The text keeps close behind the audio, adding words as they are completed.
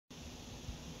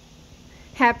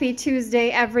Happy Tuesday,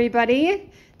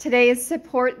 everybody. Today's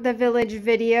Support the Village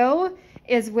video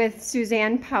is with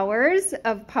Suzanne Powers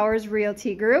of Powers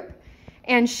Realty Group,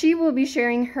 and she will be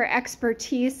sharing her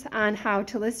expertise on how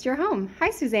to list your home. Hi,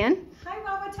 Suzanne. Hi,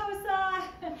 Wauwatosa.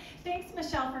 Thanks,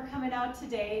 Michelle, for coming out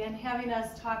today and having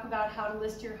us talk about how to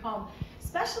list your home,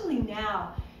 especially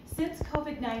now. Since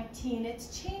COVID-19,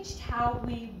 it's changed how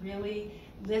we really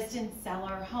list and sell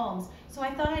our homes. So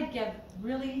I thought I'd give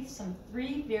really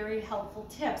three very helpful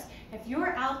tips. If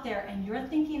you're out there and you're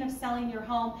thinking of selling your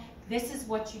home, this is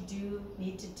what you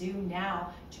need to do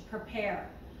now to prepare.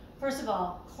 First of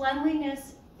all,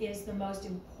 cleanliness is the most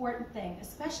important thing,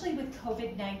 especially with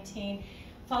COVID-19.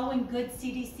 Following good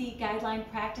CDC guideline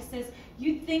practices,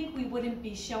 you'd think we wouldn't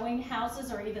be showing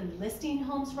houses or even listing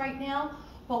homes right now,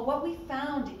 but what we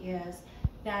found is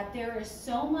that there is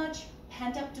so much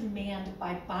pent-up demand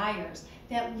by buyers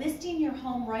that listing your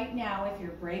home right now, if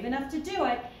you're brave enough to do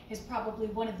it, is probably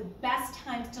one of the best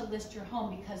times to list your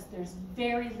home because there's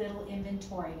very little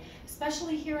inventory,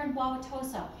 especially here in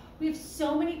Wauwatosa. We have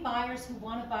so many buyers who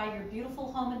want to buy your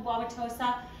beautiful home in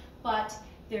Wauwatosa, but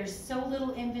there's so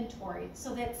little inventory,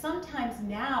 so that sometimes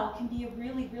now can be a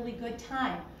really, really good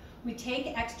time. We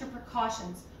take extra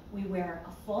precautions. We wear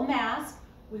a full mask,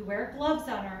 we wear gloves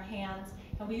on our hands,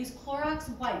 and we use Clorox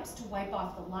wipes to wipe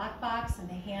off the lockbox and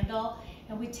the handle,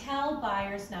 and we tell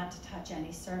buyers not to touch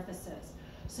any surfaces.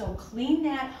 So clean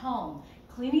that home.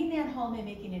 Cleaning that home and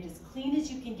making it as clean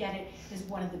as you can get it is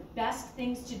one of the best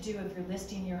things to do if you're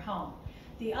listing your home.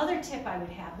 The other tip I would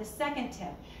have, the second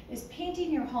tip, is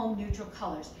painting your home neutral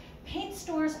colors. Paint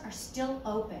stores are still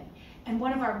open, and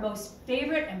one of our most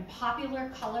favorite and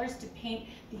popular colors to paint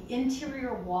the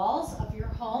interior walls of your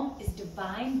home is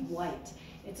Divine White.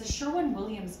 It's a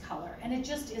Sherwin-Williams color, and it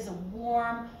just is a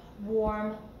warm,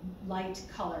 light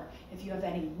color. If you have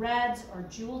any reds or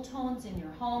jewel tones in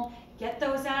your home, get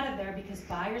those out of there because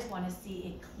buyers want to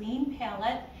see a clean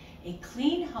palette, a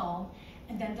clean home.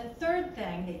 And then the third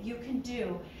thing that you can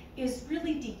do is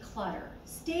really declutter.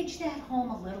 Stage that home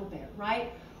a little bit,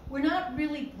 right? We're not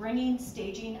really bringing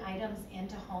staging items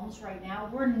into homes right now.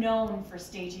 We're known for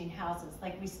staging houses,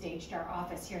 like we staged our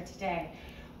office here today.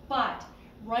 But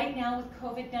right now with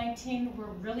COVID-19, we're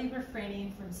really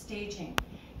refraining from staging.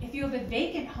 If you have a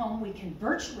vacant home, we can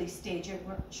virtually stage it,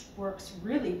 which works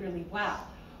really, really well.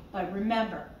 But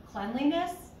remember,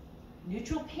 cleanliness,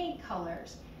 neutral paint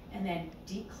colors, and then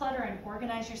declutter and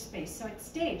organize your space so it's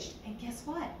staged. And guess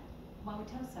what?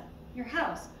 Wauwatosa, your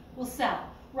house will sell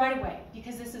right away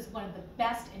because this is one of the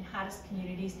best and hottest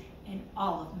communities in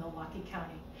all of Milwaukee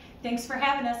County. Thanks for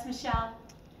having us, Michelle.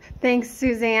 Thanks,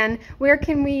 Suzanne. Where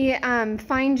can we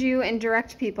find you and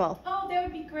direct people? Oh, that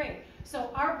would be great.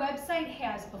 So our website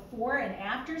has before and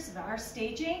afters of our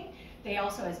staging. They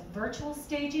also has virtual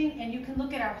staging, and you can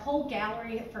look at our whole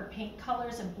gallery for paint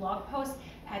colors and blog posts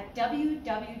at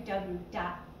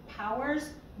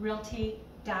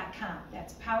www.powersrealty.com.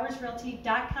 That's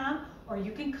powersrealty.com, or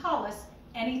you can call us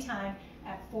anytime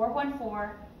at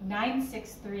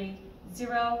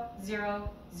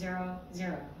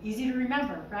 414-963-0000. Easy to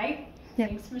remember, right? Yep.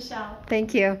 Thanks, Michelle.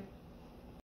 Thank you.